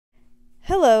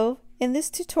Hello, in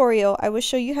this tutorial I will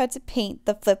show you how to paint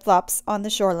the flip-flops on the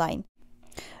shoreline.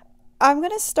 I'm going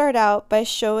to start out by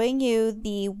showing you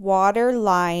the water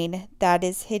line that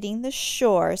is hitting the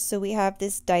shore. So we have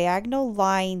this diagonal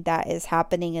line that is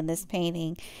happening in this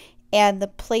painting and the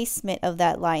placement of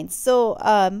that line. So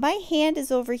my hand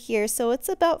is over here, so it's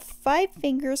about 5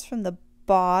 fingers from the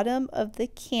bottom of the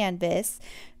canvas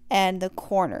and the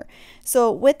corner.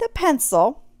 So with a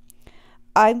pencil,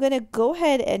 I'm going to go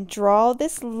ahead and draw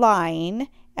this line,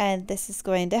 and this is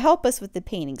going to help us with the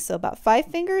painting. So about 5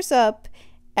 fingers up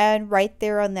and right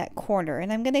there on that corner.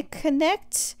 And I'm going to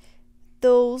connect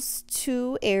those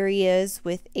two areas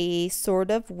with a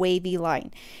sort of wavy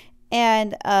line.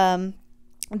 And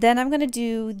then I'm going to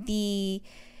do the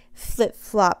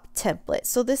flip-flop template.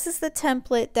 So this is the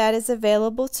template that is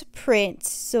available to print.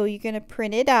 So you're going to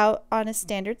print it out on a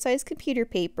standard size computer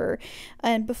paper,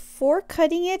 and before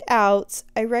cutting it out,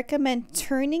 I recommend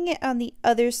turning it on the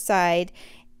other side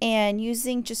and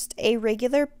using just a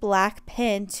regular black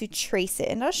pen to trace it.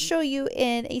 And I'll show you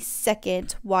in a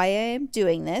second why I am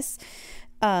doing this.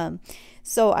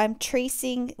 So I'm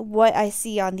tracing what I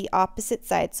see on the opposite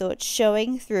side. So it's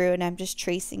showing through, and I'm just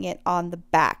tracing it on the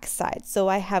back side. So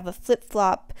I have a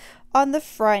flip-flop on the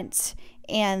front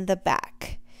and the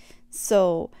back.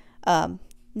 So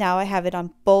now I have it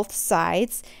on both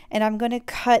sides, and I'm going to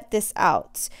cut this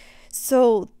out.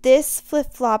 So this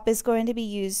flip-flop is going to be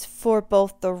used for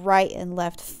both the right and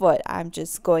left foot. I'm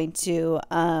just going to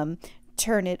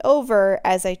turn it over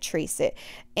as I trace it.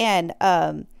 And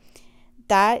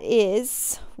that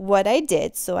is what I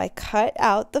did. So I cut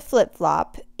out the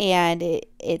flip-flop, and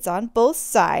it's on both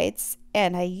sides,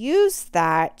 and I used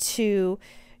that to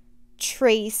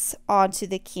trace onto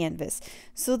the canvas.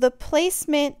 So the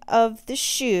placement of the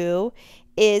shoe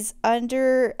is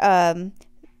under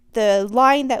the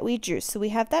line that we drew. So we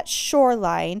have that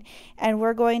shoreline, and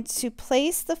we're going to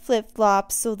place the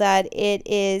flip-flop so that it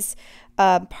is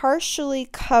partially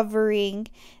covering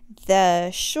the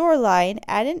shoreline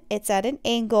it's at an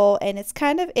angle, and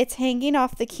it's hanging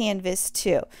off the canvas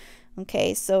too.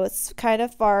 Okay, so it's kind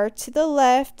of far to the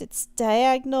left, it's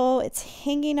diagonal, it's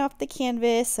hanging off the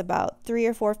canvas about 3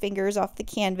 or 4 fingers off the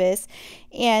canvas,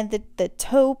 and the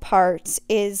toe part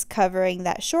is covering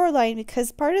that shoreline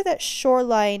because part of that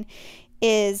shoreline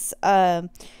is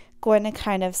going to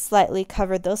kind of slightly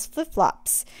cover those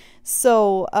flip-flops.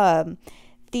 So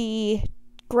the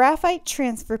graphite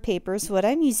transfer paper is what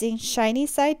I'm using, shiny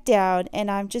side down, and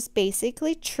I'm just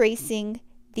basically tracing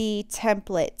the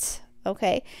template.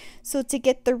 Okay, so to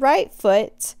get the right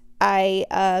foot,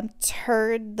 I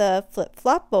turned the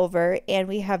flip-flop over, and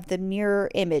we have the mirror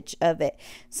image of it.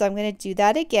 So I'm going to do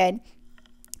that again,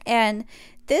 and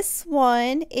this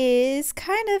one is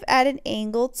kind of at an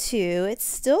angle too. It's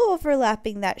still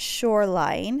overlapping that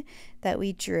shoreline that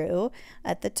we drew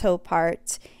at the toe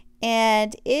part,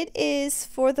 and it is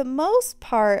for the most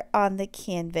part on the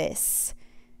canvas.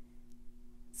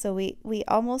 So we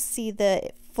almost see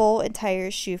the full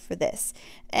entire shoe for this.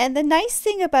 And the nice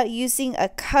thing about using a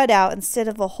cutout instead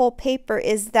of a whole paper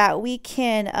is that we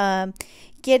can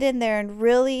get in there and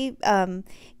really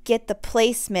get the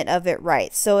placement of it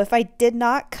right. So if I did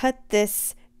not cut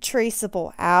this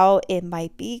traceable out, it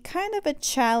might be kind of a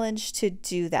challenge to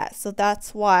do that. So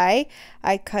that's why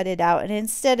I cut it out, and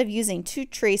instead of using 2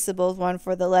 traceables, one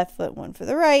for the left foot, one for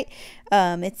the right,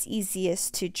 it's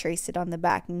easiest to trace it on the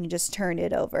back, and you just turn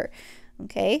it over.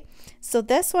 Okay, so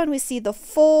this one we see the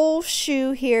full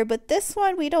shoe here, but this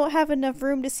one we don't have enough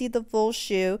room to see the full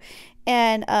shoe,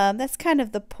 and that's kind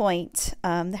of the point,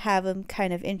 to have them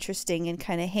kind of interesting and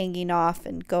kind of hanging off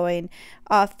and going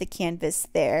off the canvas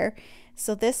there.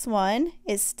 So this one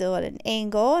is still at an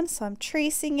angle, and so I'm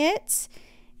tracing it,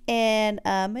 and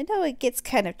I know it gets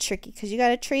kind of tricky because you got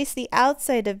to trace the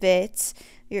outside of it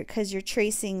because you're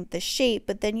tracing the shape,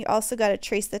 but then you also got to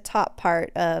trace the top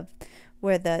part of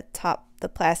where the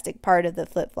plastic part of the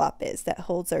flip-flop is that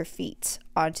holds our feet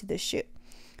onto the shoe.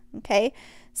 Okay,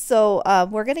 so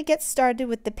we're going to get started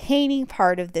with the painting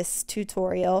part of this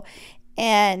tutorial,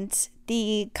 and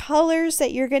the colors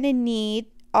that you're going to need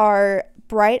are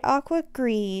bright aqua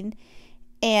green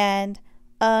and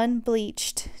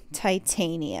unbleached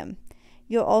titanium.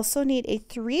 You'll also need a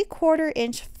 3/4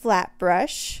 inch flat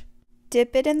brush.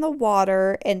 Dip it in the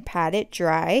water and pat it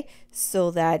dry so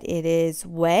that it is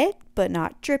wet but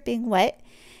not dripping wet,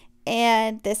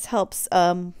 and this helps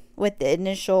with the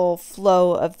initial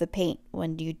flow of the paint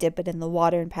when you dip it in the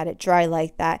water and pat it dry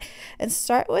like that. And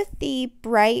start with the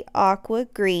bright aqua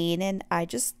green, and I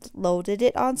just loaded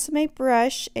it onto my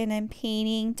brush, and I'm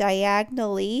painting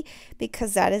diagonally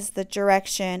because that is the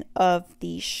direction of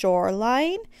the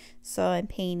shoreline. So I'm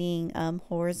painting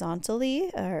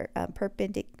horizontally or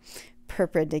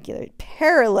perpendicular,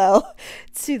 parallel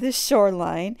to the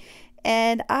shoreline.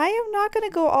 And I am not going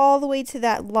to go all the way to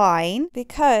that line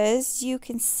because you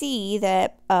can see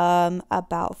that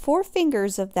about 4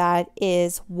 fingers of that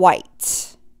is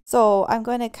white. So I'm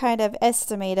going to kind of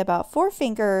estimate about 4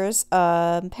 fingers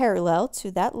parallel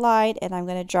to that line, and I'm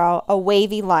going to draw a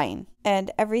wavy line.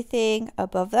 And everything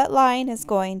above that line is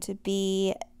going to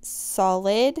be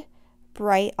solid,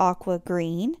 bright aqua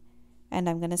green. And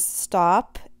I'm going to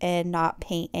stop and not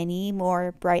paint any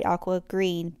more bright aqua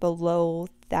green below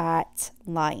that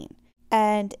line.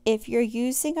 And if you're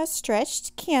using a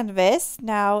stretched canvas,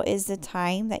 now is the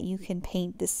time that you can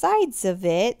paint the sides of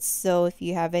it. So if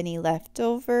you have any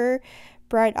leftover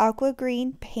bright aqua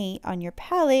green paint on your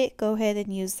palette, go ahead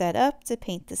and use that up to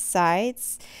paint the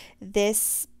sides.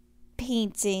 This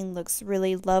painting looks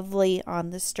really lovely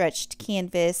on the stretched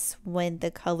canvas when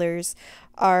the colors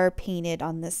are painted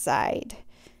on the side.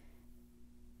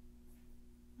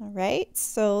 Alright,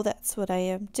 so that's what I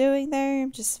am doing there.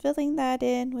 I'm just filling that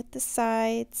in with the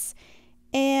sides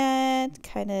and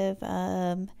kind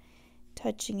of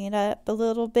touching it up a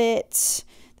little bit.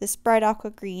 This bright aqua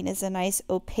green is a nice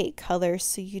opaque color,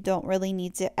 so you don't really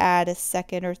need to add a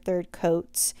second or third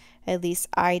coat. At least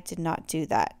I did not do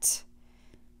that.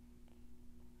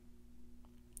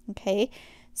 Okay,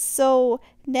 so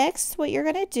next what you're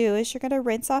going to do is you're going to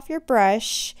rinse off your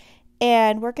brush,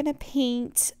 and we're going to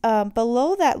paint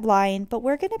below that line, but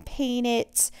we're going to paint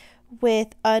it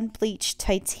with unbleached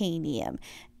titanium.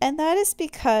 And that is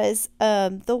because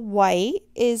the white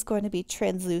is going to be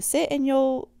translucent, and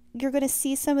you're going to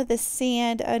see some of the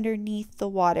sand underneath the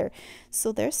water.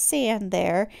 So there's sand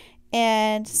there.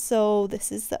 And so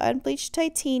this is the unbleached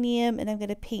titanium, and I'm going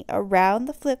to paint around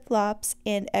the flip-flops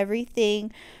and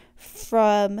everything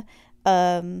from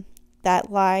that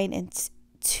line and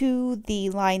to the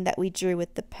line that we drew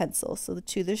with the pencil, so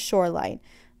to the shoreline.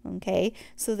 Okay,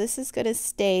 so this is going to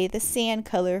stay the sand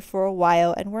color for a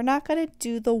while, and we're not going to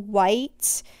do the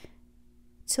white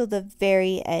till the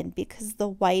very end because the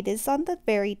white is on the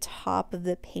very top of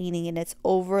the painting and it's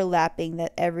overlapping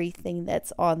that everything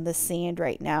that's on the sand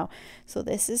right now. So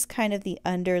this is kind of the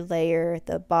under layer,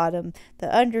 the bottom,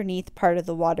 the underneath part of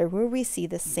the water where we see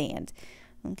the sand.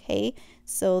 Okay,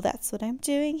 so that's what I'm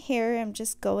doing here. I'm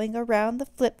just going around the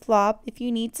flip-flop. If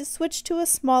you need to switch to a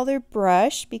smaller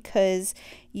brush because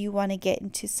you want to get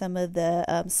into some of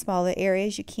the smaller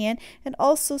areas, you can. And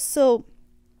also, so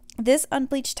this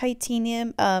unbleached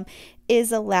titanium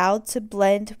is allowed to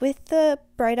blend with the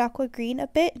bright aqua green a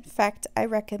bit. In fact, I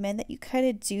recommend that you kind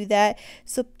of do that.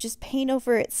 So just paint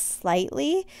over it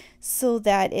slightly so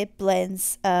that it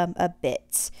blends a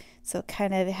bit. So it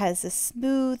kind of has a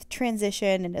smooth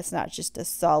transition and it's not just a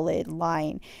solid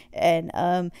line.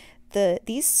 And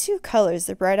these two colors,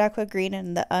 the bright aqua green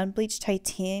and the unbleached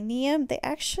titanium, they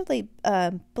actually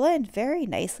blend very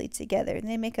nicely together, and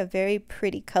they make a very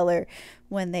pretty color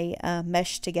when they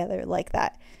mesh together like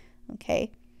that.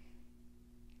 Okay,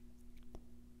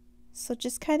 so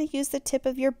just kind of use the tip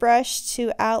of your brush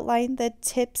to outline the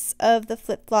tips of the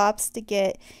flip-flops to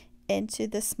get into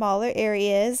the smaller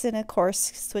areas, and of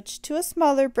course switch to a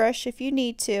smaller brush if you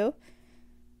need to.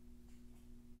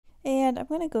 And I'm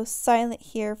going to go silent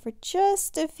here for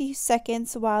just a few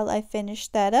seconds while I finish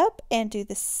that up and do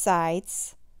the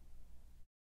sides.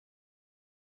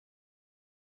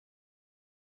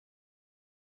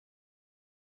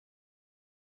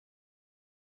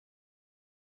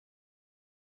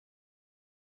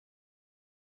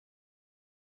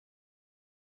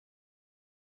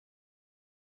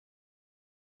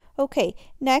 Okay,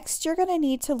 next you're going to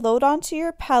need to load onto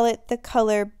your palette the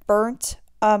color Burnt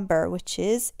Umber, which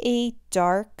is a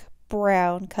dark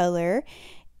brown color.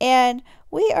 And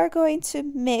we are going to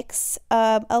mix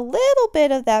a little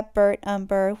bit of that burnt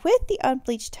umber with the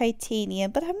unbleached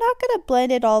titanium, but I'm not going to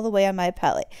blend it all the way on my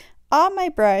palette. On my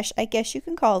brush, I guess you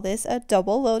can call this a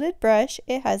double loaded brush.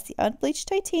 It has the unbleached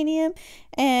titanium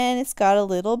and it's got a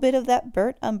little bit of that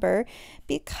burnt umber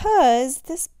because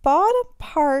this bottom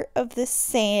part of the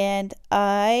sand,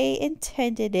 I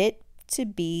intended it to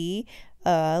be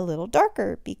a little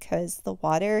darker because the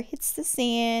water hits the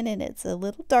sand and it's a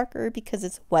little darker because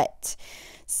it's wet.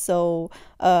 So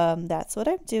that's what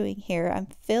I'm doing here. I'm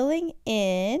filling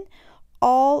in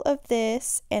all of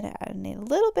this and adding a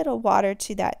little bit of water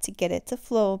to that to get it to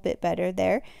flow a bit better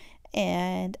there.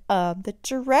 And the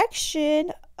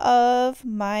direction of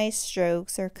my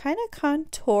strokes are kind of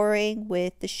contouring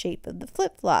with the shape of the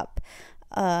flip-flop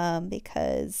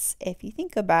because if you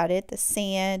think about it, the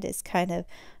sand is kind of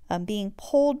being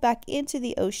pulled back into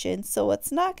the ocean, so it's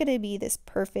not going to be this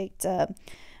perfect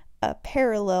a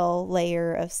parallel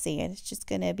layer of sand. It's just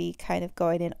going to be kind of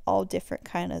going in all different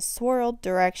kind of swirled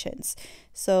directions.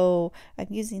 So I'm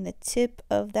using the tip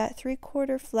of that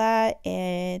 3/4 flat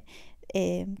and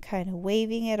kind of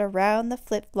waving it around the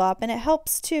flip-flop, and it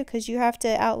helps too because you have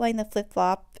to outline the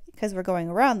flip-flop because we're going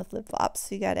around the flip-flop,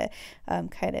 so you got to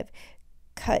kind of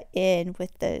cut in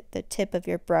with the tip of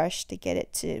your brush to get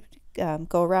it to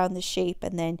go around the shape,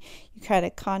 and then you kind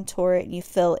of contour it and you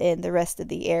fill in the rest of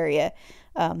the area,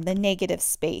 the negative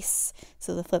space.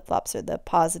 So the flip-flops are the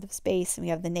positive space, and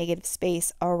we have the negative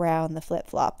space around the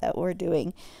flip-flop that we're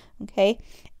doing. Okay,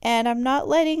 and I'm not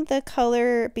letting the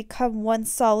color become one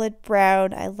solid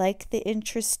brown. I like the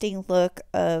interesting look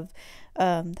of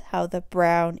how the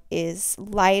brown is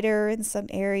lighter in some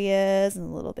areas and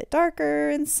a little bit darker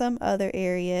in some other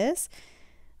areas.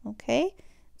 Okay,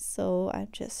 so I'm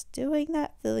just doing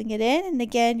that, filling it in, and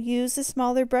again, use a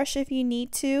smaller brush if you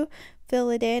need to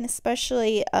fill it in,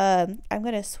 especially I'm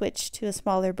going to switch to a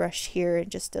smaller brush here in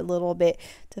just a little bit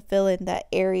to fill in that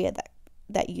area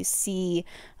that you see.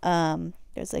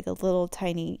 There's like a little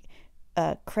tiny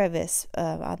crevice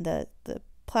on the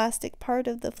plastic part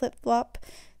of the flip-flop.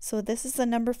 So this is the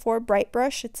number 4 bright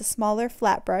brush. It's a smaller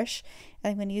flat brush,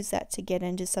 and I'm going to use that to get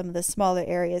into some of the smaller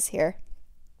areas here.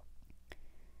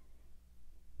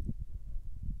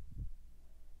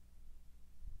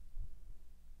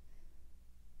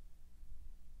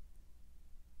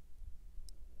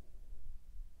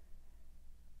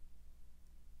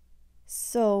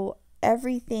 So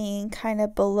everything kind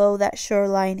of below that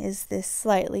shoreline is this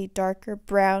slightly darker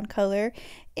brown color,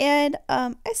 and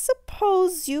I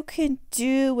suppose you can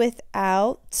do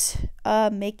without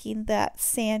making that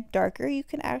sand darker. You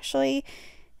can actually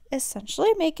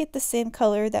essentially make it the same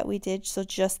color that we did, so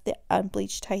just the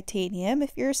unbleached titanium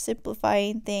if you're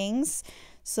simplifying things.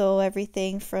 So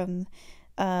everything from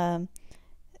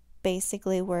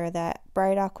basically where that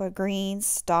bright aqua green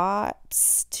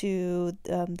stops to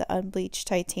the unbleached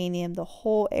titanium, the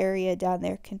whole area down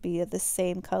there can be of the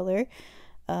same color,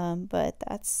 but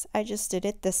I just did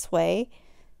it this way.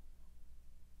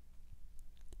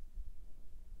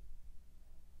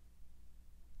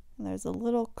 And there's a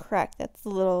little crack, that's the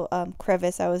little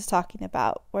crevice I was talking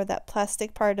about where that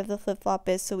plastic part of the flip-flop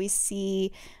is, so we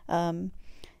see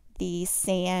the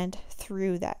sand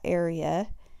through that area.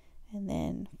 And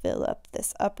then fill up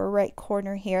this upper right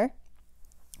corner here.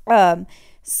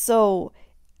 So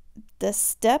the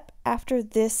step after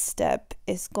this step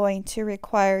is going to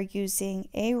require using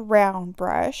a round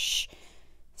brush.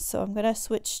 So I'm going to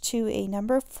switch to a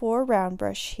number 4 round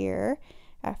brush here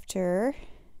after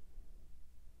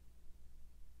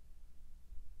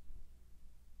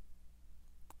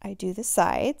I do the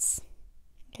sides.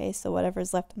 Okay, so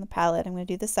whatever's left on the palette, I'm going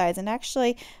to do the sides. And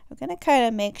actually, I'm going to kind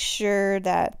of make sure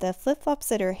that the flip-flops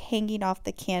that are hanging off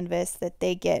the canvas, that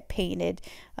they get painted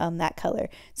that color.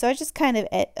 So I just kind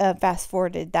of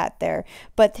fast-forwarded that there.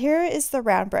 But here is the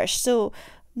round brush. So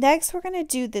next, we're going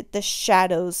to do the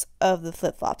shadows of the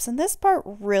flip-flops. And this part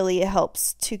really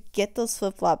helps to get those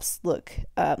flip-flops look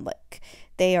like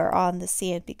they are on the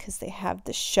sand because they have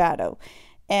the shadow.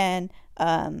 And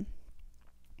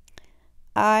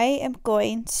I am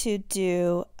going to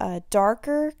do a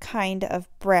darker kind of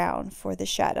brown for the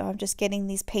shadow. I'm just getting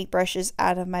these paintbrushes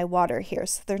out of my water here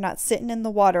so they're not sitting in the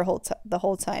water the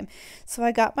whole time. So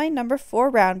I got my number 4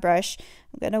 round brush.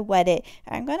 I'm going to wet it.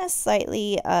 I'm going to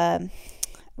slightly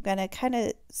I'm going to kind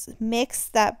of mix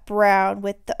that brown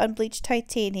with the unbleached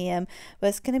titanium, but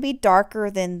it's going to be darker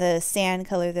than the sand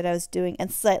color that I was doing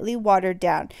and slightly watered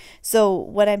down. So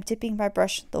when I'm dipping my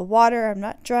brush in the water, I'm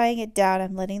not drying it down.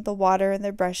 I'm letting the water and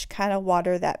the brush kind of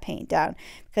water that paint down,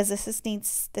 because this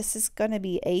is going to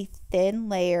be a thin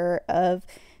layer of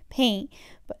paint,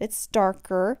 but it's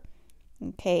darker.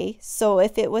 Okay, so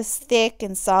if it was thick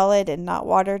and solid and not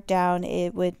watered down,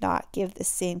 it would not give the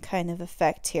same kind of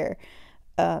effect here.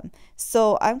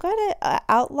 So I'm going to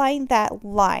outline that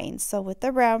line. So with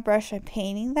the round brush, I'm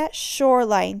painting that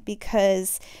shoreline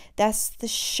because that's the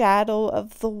shadow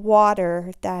of the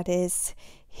water that is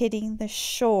hitting the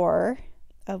shore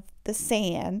of the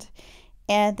sand.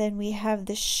 And then we have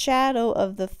the shadow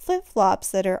of the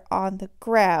flip-flops that are on the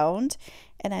ground,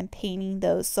 and I'm painting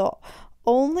those. So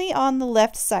only on the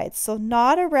left side, so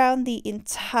not around the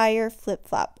entire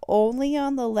flip-flop, only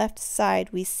on the left side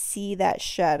we see that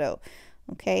shadow.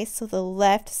 Okay, so the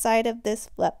left side of this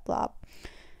flip-flop.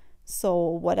 So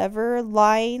whatever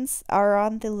lines are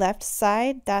on the left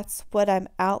side, that's what I'm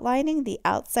outlining, the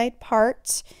outside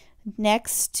part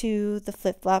next to the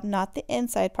flip-flop, not the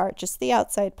inside part, just the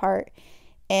outside part.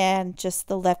 and just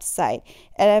the left side.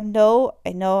 And I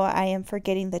know I am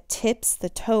forgetting the tips, the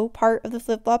toe part of the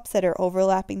flip-flops that are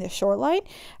overlapping the shoreline.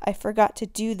 I forgot to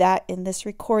do that in this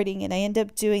recording, and I end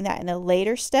up doing that in a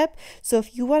later step. So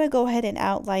if you want to go ahead and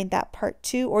outline that part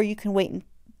too, or you can wait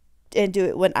and do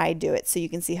it when I do it so you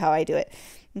can see how I do it.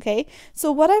 Okay,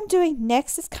 so what I'm doing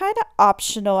next is kind of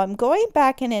optional. I'm going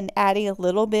back in and adding a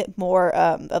little bit more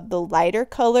of the lighter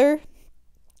color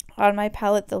on my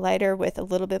palette, the lighter with a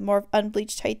little bit more of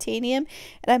unbleached titanium,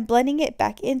 and I'm blending it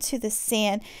back into the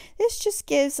sand. This just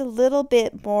gives a little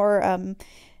bit more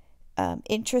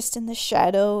interest in the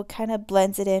shadow, kind of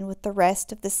blends it in with the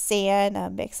rest of the sand,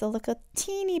 makes it look a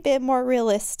teeny bit more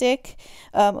realistic.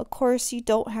 Of course, you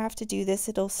don't have to do this.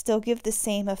 It'll still give the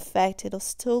same effect. It'll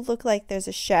still look like there's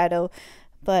a shadow,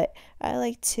 but I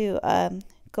like to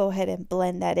go ahead and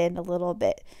blend that in a little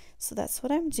bit. So that's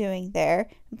what I'm doing there,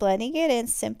 blending it in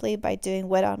simply by doing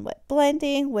wet on wet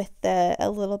blending with a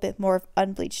little bit more of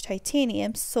unbleached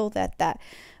titanium so that that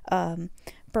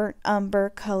burnt umber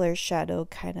color shadow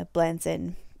kind of blends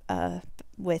in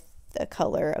with the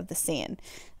color of the sand.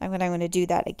 I'm going to do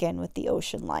that again with the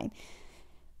ocean line.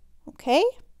 Okay,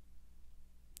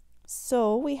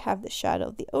 so we have the shadow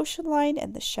of the ocean line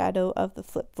and the shadow of the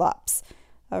flip-flops.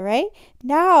 All right,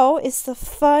 now is the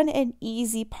fun and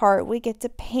easy part. We get to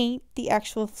paint the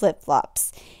actual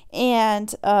flip-flops. And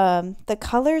the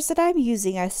colors that I'm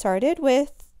using, I started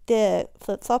with the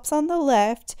flip-flops on the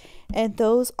left, and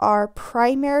those are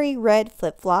primary red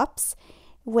flip-flops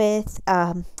with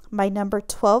my number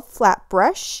 12 flat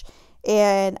brush,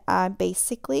 and I'm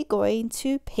basically going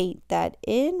to paint that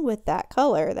in with that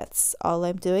color. That's all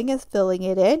I'm doing is filling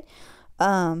it in.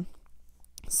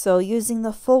 So using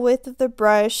the full width of the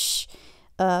brush,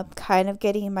 kind of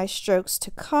getting my strokes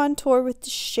to contour with the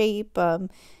shape.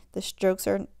 The strokes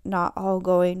are not all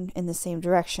going in the same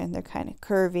direction. They're kind of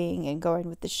curving and going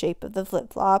with the shape of the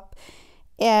flip-flop.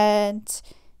 And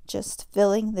just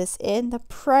filling this in. The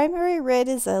primary red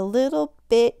is a little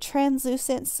bit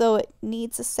translucent, so it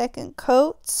needs a second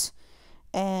coat.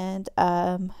 And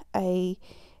I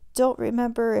don't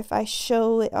remember if I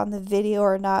show it on the video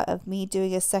or not of me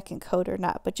doing a second coat or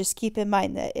not, but just keep in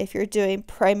mind that if you're doing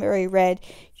primary red,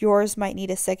 yours might need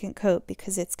a second coat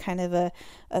because it's kind of a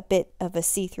bit of a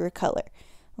see-through color.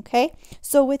 Okay,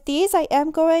 so with these I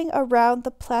am going around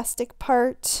the plastic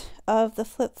part of the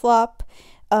flip-flop.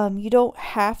 You don't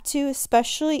have to,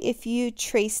 especially if you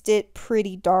traced it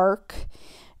pretty dark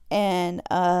and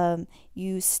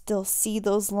you still see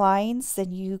those lines,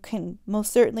 then you can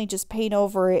most certainly just paint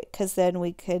over it, because then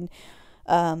we can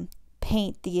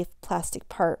paint the plastic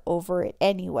part over it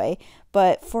anyway.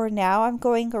 But for now I'm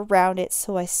going around it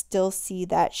so I still see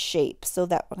that shape, so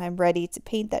that when I'm ready to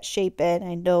paint that shape in,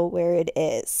 I know where it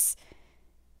is.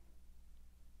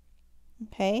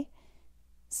 Okay,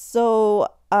 so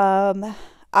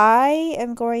I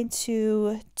am going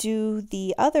to do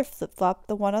the other flip-flop,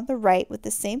 the one on the right with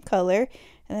the same color,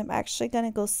 and I'm actually going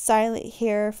to go silent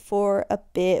here for a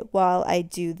bit while I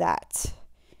do that.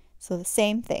 So the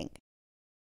same thing.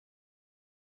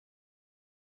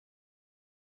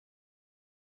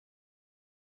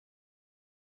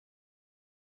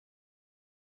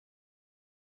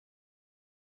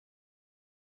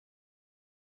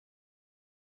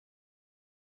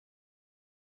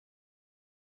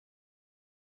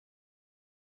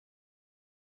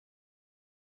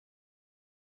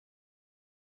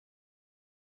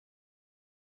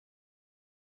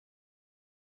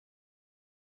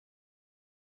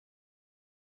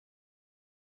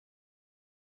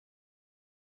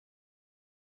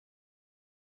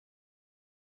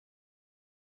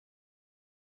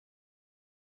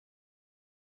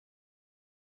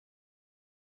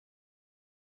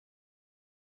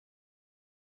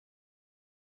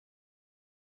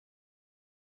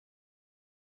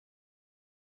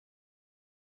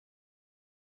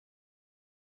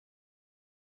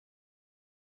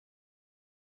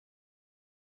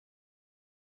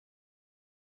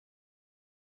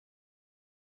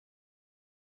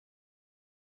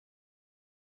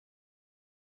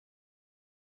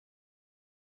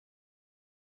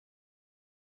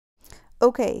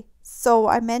 Okay, so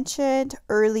I mentioned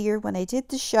earlier when I did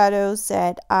the shadows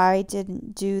that I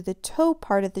didn't do the toe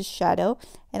part of the shadow,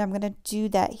 and I'm going to do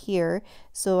that here.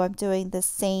 So I'm doing the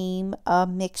same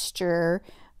mixture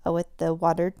with the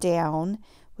watered down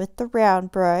with the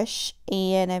round brush,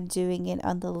 and I'm doing it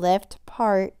on the left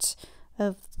part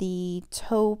of the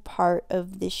toe part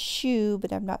of the shoe,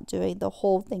 but I'm not doing the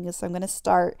whole thing. So I'm going to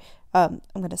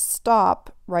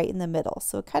stop right in the middle.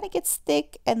 So it kind of gets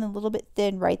thick and a little bit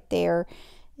thin right there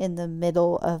in the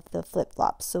middle of the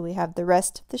flip-flop. So we have the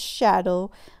rest of the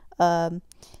shadow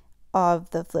of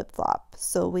the flip-flop.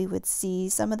 So we would see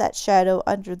some of that shadow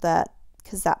under that,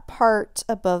 because that part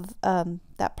above,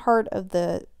 that part of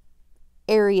the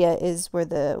area is where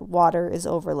the water is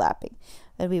overlapping,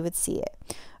 and we would see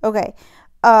it. Okay,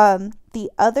 the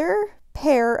other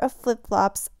pair of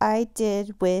flip-flops I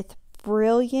did with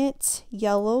Brilliant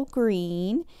Yellow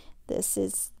Green. This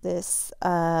is this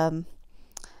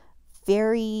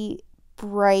very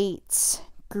bright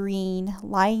green,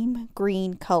 lime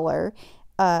green color,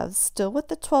 still with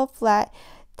the 12 flat.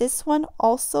 This one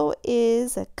also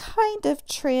is a kind of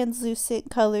translucent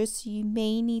color, so you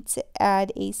may need to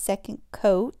add a second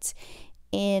coat.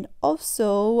 And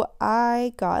also,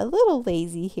 I got a little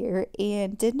lazy here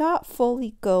and did not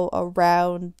fully go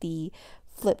around the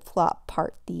flip-flop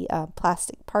part, the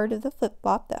plastic part of the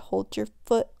flip-flop that holds your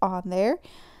foot on there.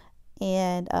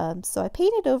 And so I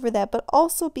painted over that, but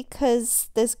also because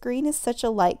this green is such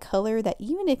a light color that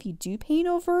even if you do paint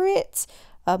over it,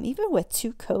 even with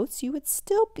two coats, you would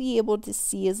still be able to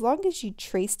see, as long as you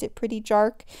traced it pretty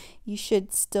dark, you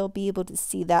should still be able to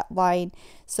see that line.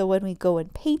 So when we go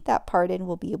and paint that part in,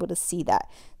 we'll be able to see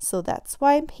that. So that's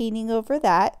why I'm painting over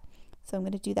that. So I'm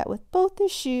going to do that with both the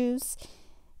shoes.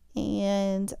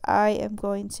 And I am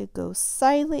going to go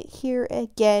silent here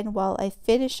again while I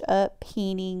finish up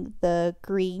painting the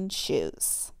green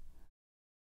shoes.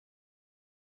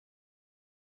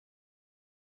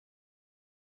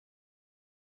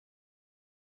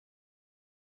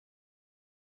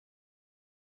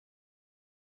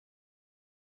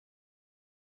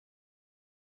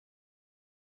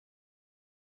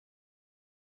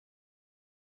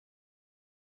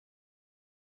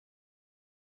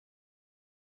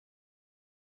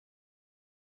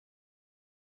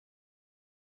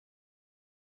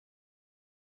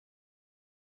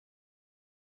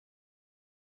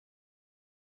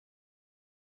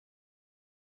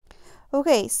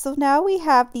 Okay, so now we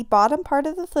have the bottom part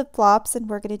of the flip-flops, and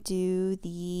we're going to do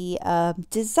the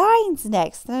designs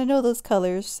next. And I know those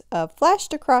colors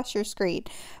flashed across your screen,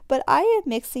 but I am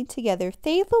mixing together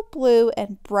Phthalo Blue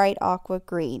and Bright Aqua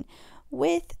Green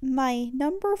with my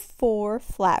number 4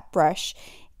 flat brush.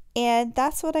 And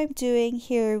that's what I'm doing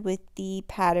here with the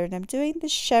pattern. I'm doing the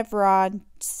chevron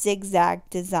zigzag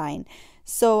design.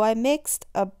 So I mixed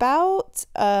about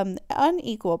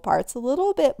unequal parts, a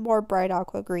little bit more bright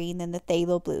aqua green than the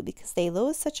phthalo blue, because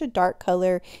phthalo is such a dark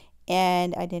color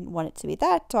and I didn't want it to be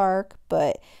that dark,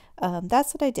 but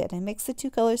that's what I did. I mixed the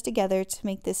two colors together to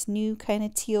make this new kind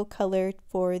of teal color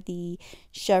for the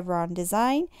chevron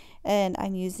design, and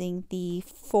I'm using the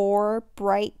 4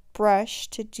 bright brush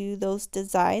to do those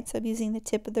designs. I'm using the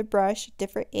tip of the brush at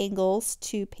different angles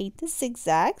to paint the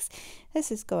zigzags. This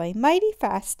is going mighty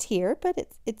fast here,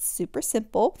 but it's super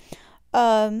simple.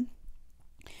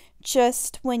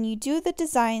 Just when you do the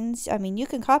designs, I mean, you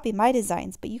can copy my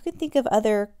designs, but you can think of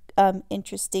other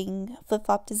interesting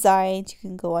flip-flop designs. You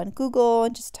can go on Google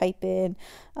and just type in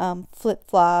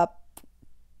flip-flop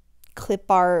clip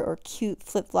art or cute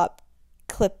flip-flop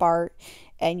clip art,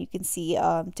 and you can see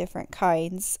different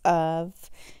kinds of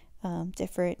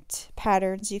different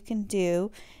patterns you can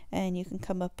do, and you can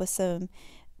come up with some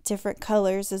different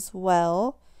colors as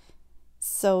well.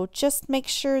 So just make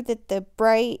sure that the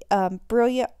bright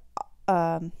brilliant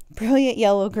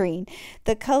yellow green,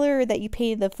 the color that you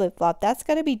painted the flip-flop, that's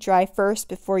got to be dry first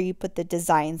before you put the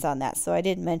designs on that. So I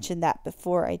didn't mention that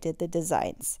before I did the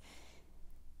designs.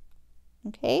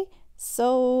 Okay,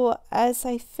 so as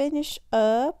I finish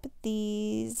up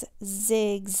these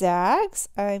zigzags,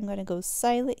 I'm going to go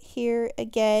silent here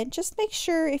again. Just make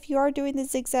sure, if you are doing the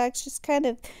zigzags, just kind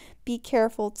of be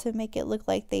careful to make it look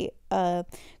like they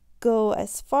go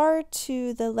as far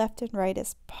to the left and right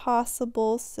as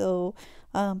possible. So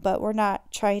but we're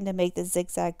not trying to make the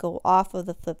zigzag go off of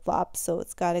the flip-flop, so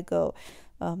it's got to go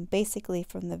basically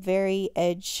from the very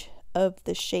edge of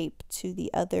the shape to the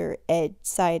other edge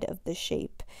side of the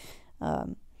shape.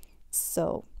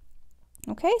 So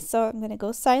okay, so I'm going to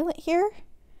go silent here.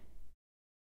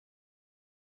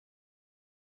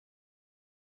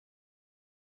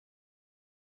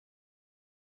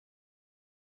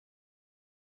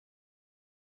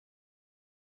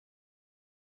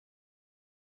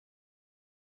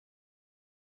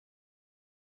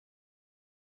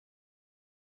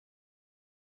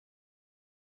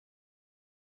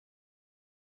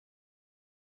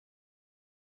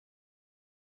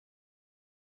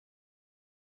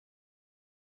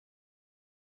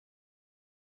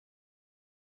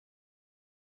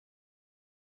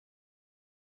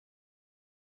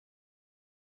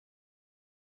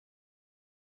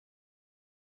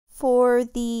 For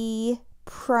the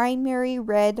primary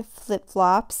red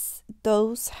flip-flops,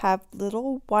 those have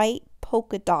little white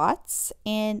polka dots,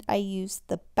 and I used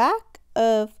the back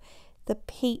of the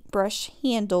paintbrush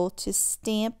handle to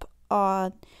stamp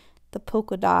on the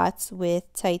polka dots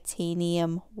with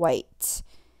titanium white.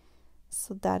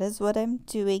 So that is what I'm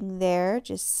doing there,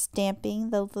 just stamping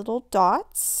the little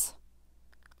dots.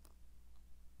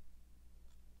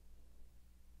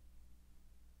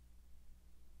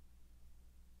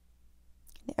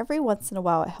 Every once in a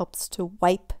while it helps to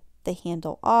wipe the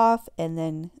handle off and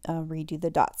then redo the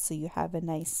dots so you have a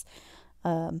nice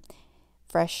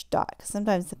fresh dot.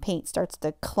 Sometimes the paint starts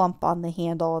to clump on the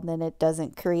handle and then it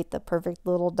doesn't create the perfect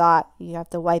little dot. You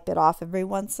have to wipe it off every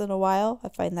once in a while. I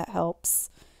find that helps.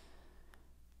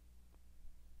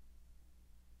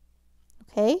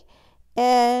 Okay,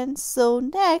 and so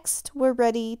next we're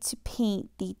ready to paint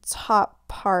the top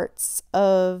parts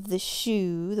of the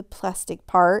shoe, the plastic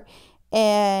part.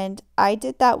 And I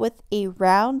did that with a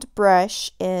round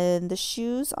brush, and the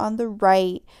shoes on the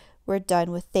right were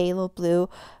done with Phthalo Blue.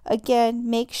 Again,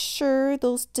 make sure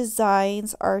those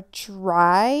designs are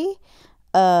dry.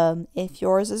 If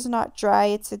yours is not dry,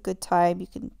 it's a good time. You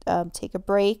can take a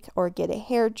break or get a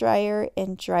hair dryer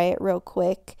and dry it real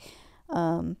quick.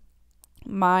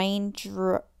 Mine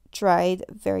dried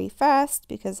very fast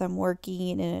because I'm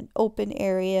working in an open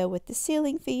area with the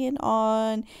ceiling fan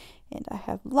on, and I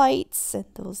have lights, and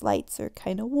those lights are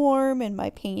kind of warm, and my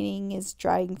painting is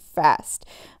drying fast.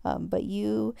 But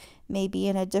you may be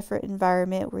in a different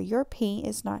environment where your paint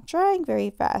is not drying very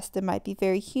fast. It might be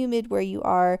very humid where you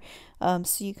are,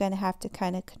 so you're going to have to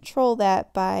kind of control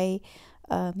that by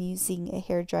using a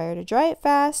hair dryer to dry it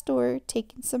fast, or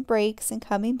taking some breaks and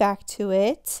coming back to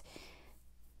it.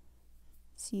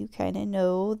 So you kind of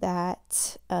know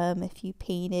that if you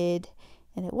painted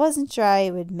and it wasn't dry,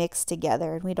 it would mix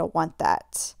together, and we don't want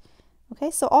that.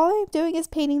 Okay, so all I'm doing is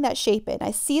painting that shape in.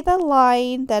 I see the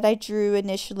line that I drew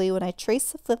initially when I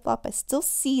traced the flip-flop. I still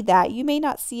see that. You may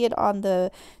not see it on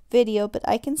the video, but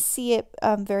I can see it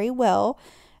very well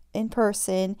in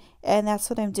person, and that's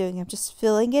what I'm doing. I'm just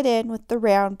filling it in with the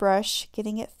round brush,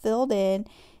 getting it filled in,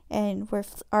 and where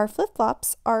our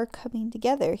flip-flops are coming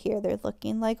together here. They're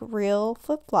looking like real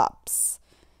flip-flops.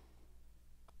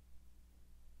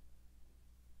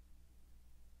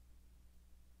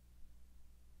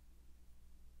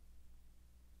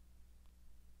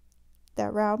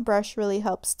 That round brush really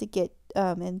helps to get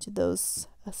into those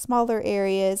smaller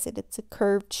areas, and it's a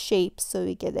curved shape, so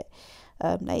we get it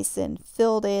nice and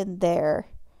filled in there.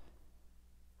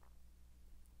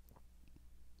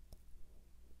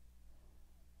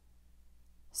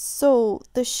 So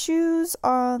the shoes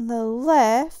on the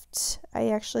left, I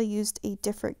actually used a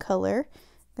different color.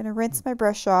 I'm going to rinse my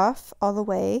brush off all the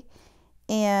way,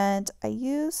 and I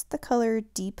used the color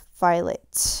Deep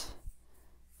Violet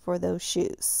for those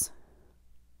shoes.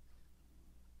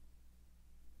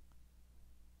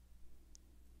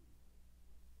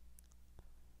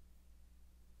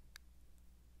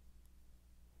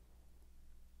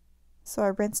 So I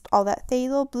rinsed all that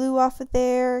phthalo blue off of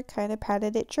there, kind of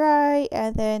patted it dry,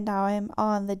 and then now I'm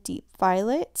on the deep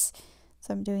violet.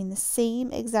 So I'm doing the same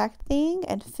exact thing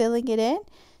and filling it in.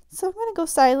 So I'm going to go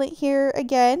silent here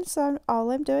again. So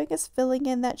all I'm doing is filling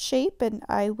in that shape, and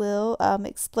I will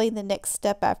explain the next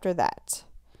step after that.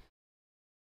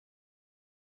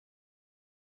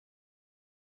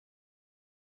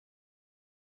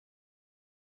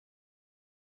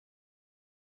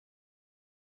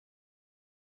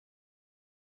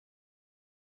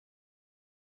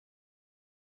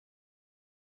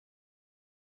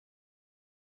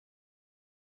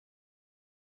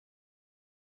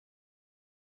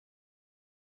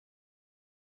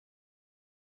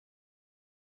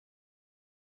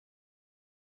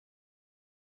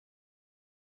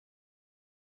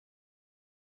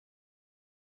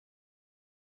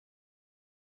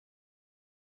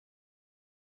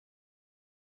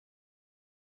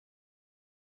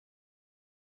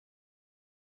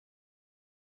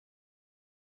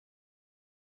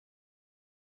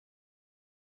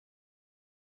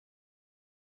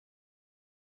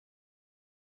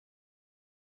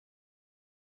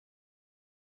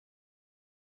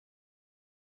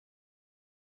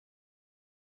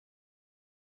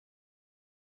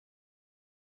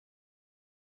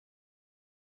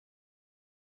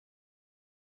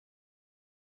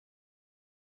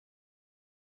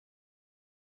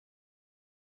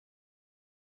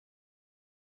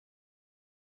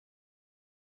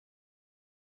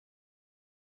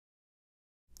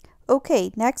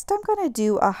 Okay, next I'm going to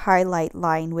do a highlight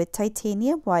line with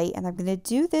titanium white, and I'm going to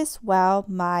do this while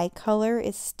my color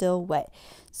is still wet.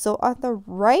 So on the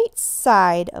right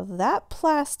side of that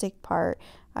plastic part,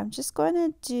 I'm just going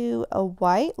to do a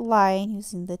white line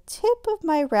using the tip of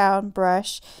my round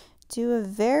brush. Do a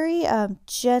very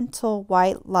gentle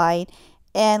white line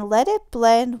and let it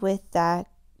blend with that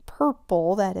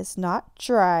purple that is not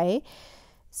dry.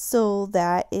 So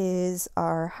that is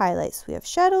our highlights. We have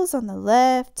shadows on the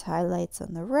left, highlights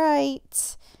on the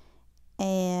right,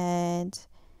 and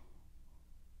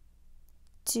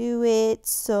do it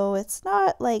so it's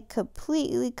not like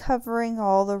completely covering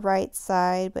all the right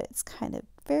side, but it's kind of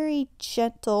very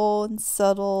gentle and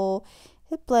subtle.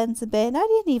 It blends a bit, and I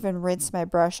didn't even rinse my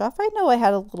brush off. I know I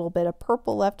had a little bit of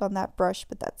purple left on that brush,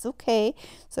 but that's okay.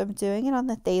 So I'm doing it on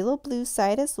the Phthalo Blue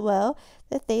side as well.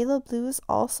 The Phthalo Blue is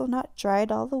also not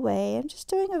dried all the way. I'm just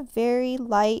doing a very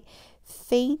light,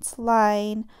 faint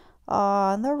line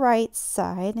on the right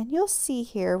side, and you'll see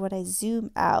here when I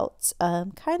zoom out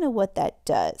kind of what that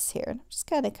does here. And I'm just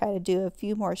gonna kind of do a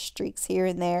few more streaks here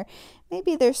and there.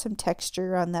 Maybe there's some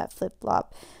texture on that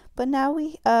flip-flop, but now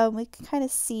we can kind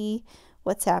of see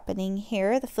what's happening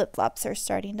here. The flip-flops are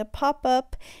starting to pop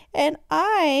up, and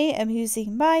I am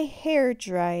using my hair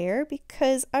dryer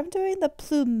because I'm doing the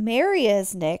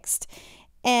plumerias next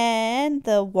and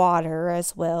the water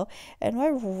as well, and I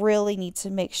really need to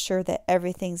make sure that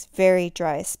everything's very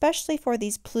dry, especially for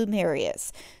these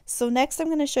plumerias. So next I'm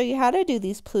going to show you how to do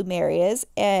these plumerias,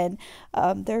 and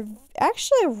they're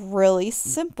actually really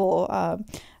simple.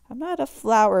 I'm not a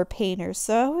flower painter,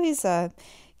 so I always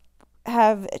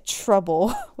have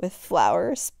trouble with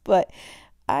flowers, but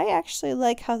I actually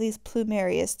like how these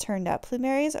plumerias turned out.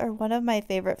 Plumerias are one of my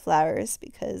favorite flowers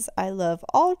because I love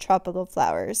all tropical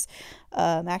flowers.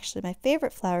 Actually, my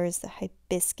favorite flower is the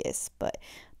hibiscus, but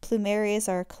plumerias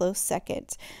are a close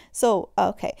second. So,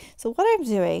 okay, so what I'm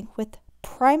doing with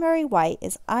primary white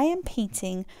is I am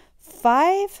painting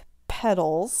 5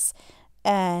 petals,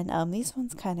 and these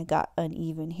ones kind of got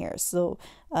uneven here. So,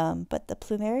 but the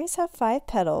plumerias have 5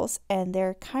 petals, and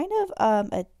they're kind of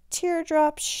a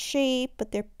teardrop shape,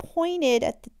 but they're pointed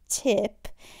at the tip,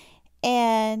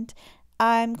 and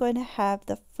I'm going to have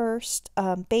the first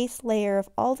base layer of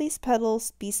all these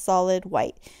petals be solid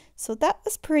white. So that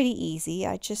was pretty easy.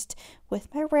 I just,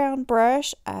 with my round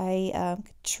brush, I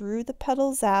drew the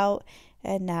petals out,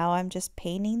 and now I'm just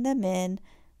painting them in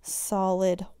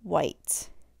solid white.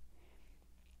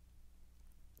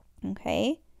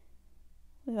 Okay.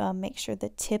 Make sure the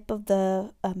tip of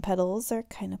the petals are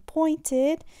kind of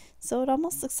pointed, so it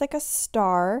almost looks like a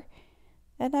star.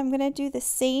 And I'm going to do the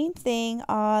same thing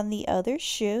on the other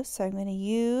shoe. So I'm going to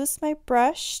use my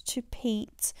brush to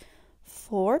paint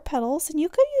 4 petals, and you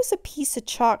could use a piece of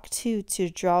chalk too to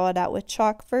draw it out with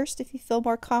chalk first if you feel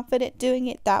more confident doing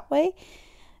it that way.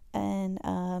 And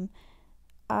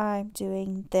I'm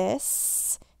doing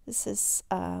this. This is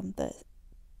the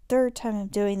 3rd time I'm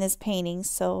doing this painting,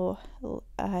 so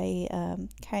I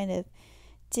kind of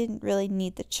didn't really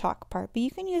need the chalk part, but you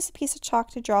can use a piece of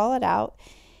chalk to draw it out.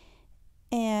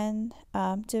 And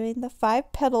doing the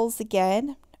 5 petals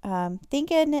again,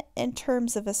 thinking in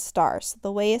terms of a star, so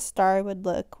the way a star would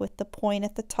look with the point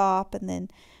at the top and then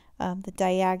the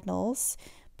diagonals,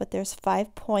 but there's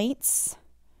 5 points.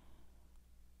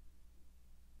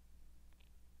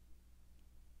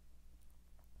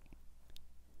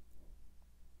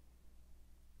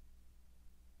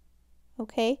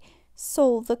 Okay,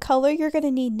 so the color you're going to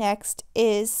need next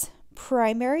is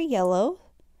primary yellow.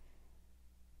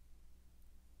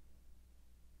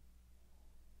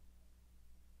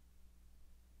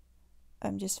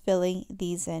 I'm just filling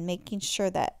these in, making sure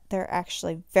that they're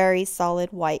actually very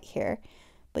solid white here.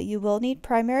 But you will need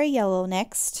primary yellow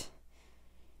next.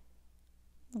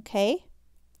 Okay.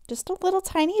 Just a little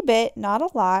tiny bit, not a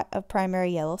lot of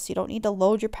primary yellow, so you don't need to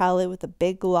load your palette with a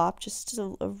big glop, just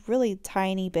a really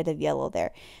tiny bit of yellow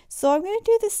there. So I'm going to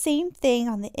do the same thing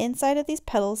on the inside of these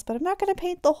petals, but I'm not going to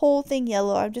paint the whole thing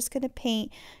yellow. I'm just going to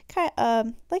paint kind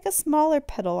of like a smaller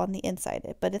petal on the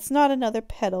inside, but it's not another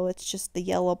petal, it's just the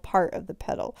yellow part of the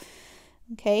petal.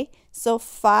 Okay, so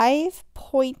 5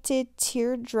 pointed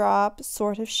teardrop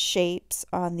sort of shapes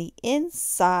on the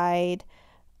inside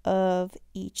of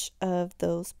each of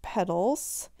those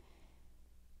petals.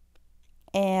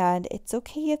 And it's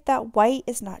okay if that white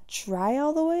is not dry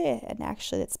all the way, and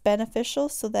actually it's beneficial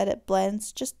so that it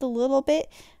blends just a little bit.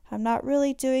 I'm not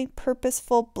really doing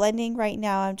purposeful blending right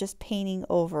now, I'm just painting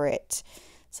over it.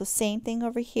 So same thing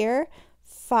over here,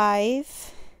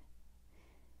 5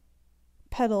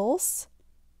 petals.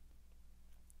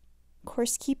 Of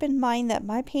course, keep in mind that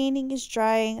my painting is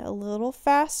drying a little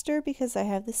faster because I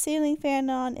have the ceiling fan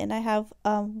on and I have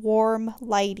warm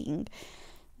lighting.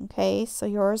 Okay, so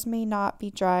yours may not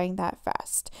be drying that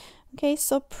fast. Okay,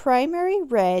 so primary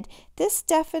red, this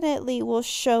definitely will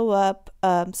show up.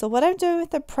 So what I'm doing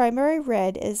with the primary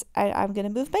red is I'm going to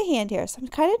move my hand here. So I'm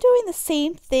kind of doing the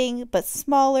same thing but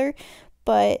smaller,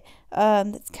 but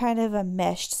it's kind of a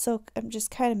meshed. So I'm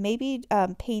just kind of maybe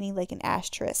painting like an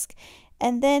asterisk.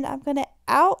 And then I'm going to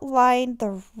outline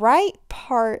the right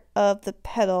part of the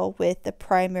petal with the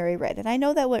primary red. And I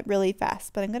know that went really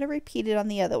fast, but I'm going to repeat it on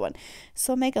the other one.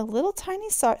 So make a little tiny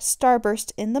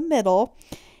starburst in the middle.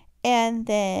 And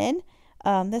then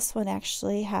this one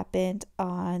actually happened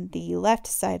on the left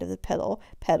side of the petal.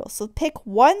 So pick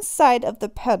one side of the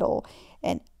petal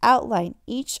and outline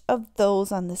each of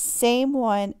those on the same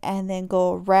one, and then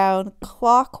go around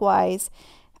clockwise,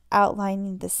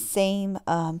 outlining the same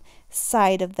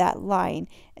side of that line.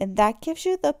 And that gives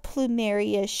you the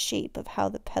plumeria shape of how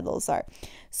the petals are.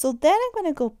 So then I'm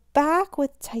going to go back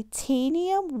with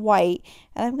titanium white,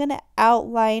 and I'm going to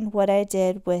outline what I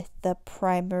did with the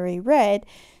primary red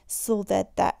so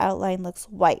that that outline looks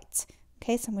white.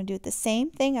 Okay, so I'm going to do the same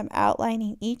thing. I'm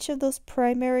outlining each of those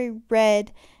primary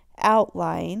red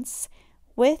outlines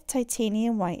with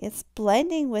titanium white. It's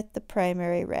blending with the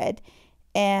primary red,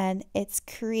 and it's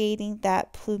creating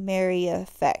that plumeria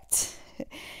effect.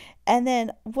 And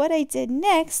then what I did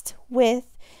next with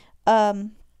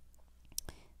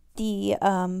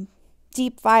the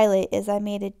deep violet is I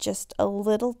made it just a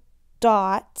little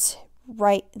dot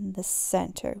right in the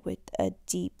center with a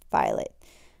deep violet.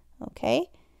 Okay,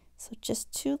 so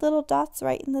just two little dots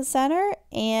right in the center,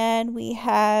 and we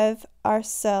have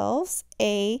ourselves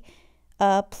a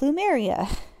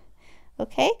plumeria.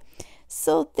 Okay,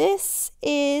 so this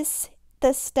is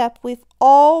the step we've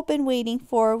all been waiting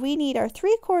for. We need our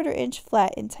 3/4 inch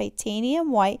flat in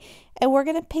titanium white, and we're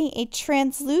going to paint a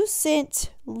translucent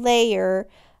layer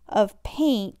of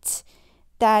paint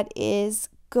that is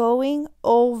going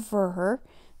over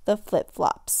the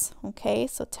flip-flops. Okay,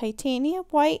 so titanium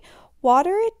white,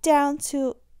 water it down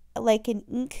to like an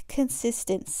ink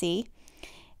consistency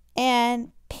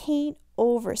and paint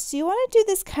over. So you want to do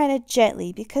this kind of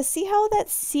gently, because see how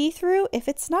that's see-through? If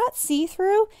it's not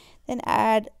see-through, then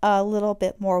add a little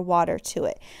bit more water to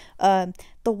it.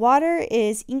 The water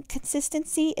is ink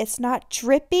consistency. It's not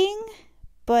dripping,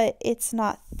 but it's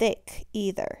not thick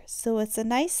either. So it's a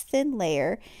nice thin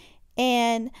layer.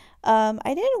 And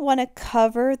I didn't want to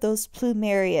cover those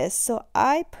plumerias, so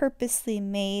I purposely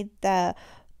made the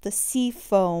sea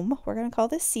foam, we're going to call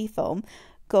this sea foam,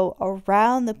 go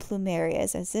around the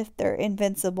plumerias as if they're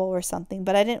invincible or something,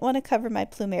 but I didn't want to cover my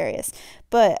plumerias.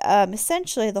 But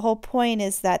essentially the whole point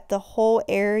is that the whole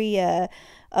area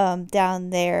down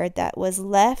there that was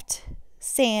left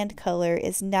sand color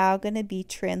is now going to be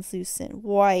translucent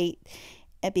white,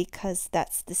 because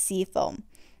that's the sea foam.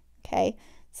 Okay,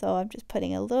 so I'm just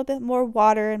putting a little bit more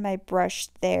water in my brush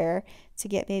there to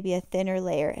get maybe a thinner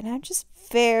layer, and I'm just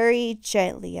very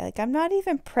gently, like I'm not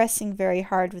even pressing very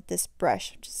hard with this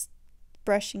brush. I'm just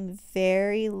brushing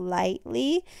very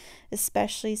lightly,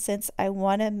 especially since I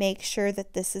want to make sure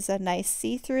that this is a nice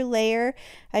see-through layer.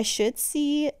 I should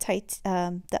see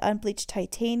the unbleached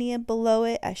titanium below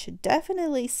it. I should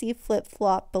definitely see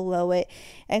flip-flop below it,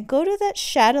 and go to that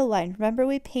shadow line. Remember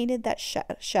we painted that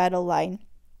shadow line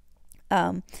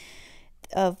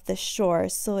of the shore,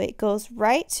 so it goes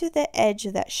right to the edge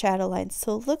of that shadow line,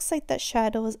 so it looks like that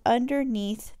shadow is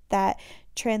underneath that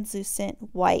translucent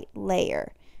white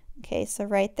layer. Okay, so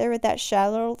right there where that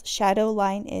shadow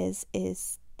line is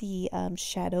the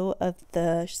shadow of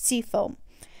the sea foam.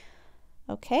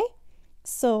 Okay,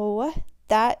 so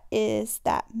that is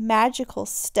that magical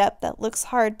step that looks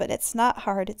hard, but it's not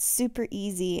hard. It's super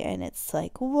easy, and it's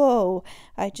like, whoa,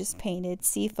 I just painted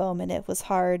sea foam and it was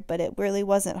hard, but it really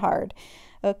wasn't hard.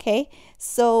 Okay,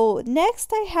 so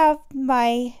next I have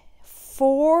my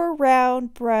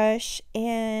 4-round brush,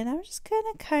 and I'm just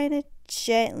gonna kind of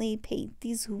gently paint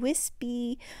these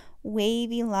wispy,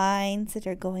 wavy lines that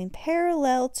are going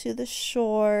parallel to the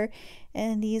shore.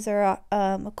 And these are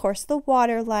of course the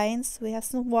water lines, so we have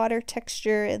some water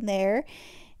texture in there,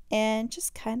 and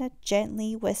just kind of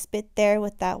gently wisp it there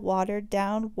with that watered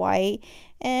down white.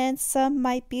 And some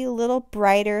might be a little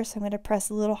brighter, so I'm going to press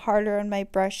a little harder on my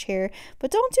brush here,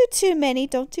 but don't do too many,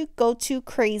 don't go too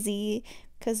crazy,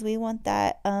 because we want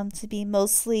that to be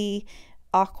mostly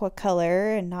aqua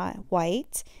color and not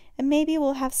white. And maybe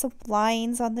we'll have some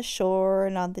lines on the shore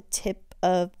and on the tip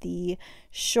of the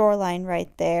shoreline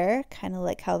right there, kind of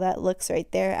like how that looks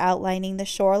right there, outlining the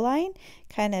shoreline,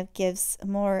 kind of gives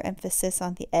more emphasis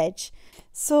on the edge.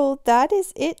 So that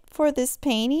is it for this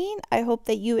painting. I hope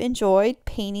that you enjoyed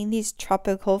painting these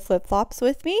tropical flip-flops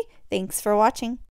with me. Thanks for watching.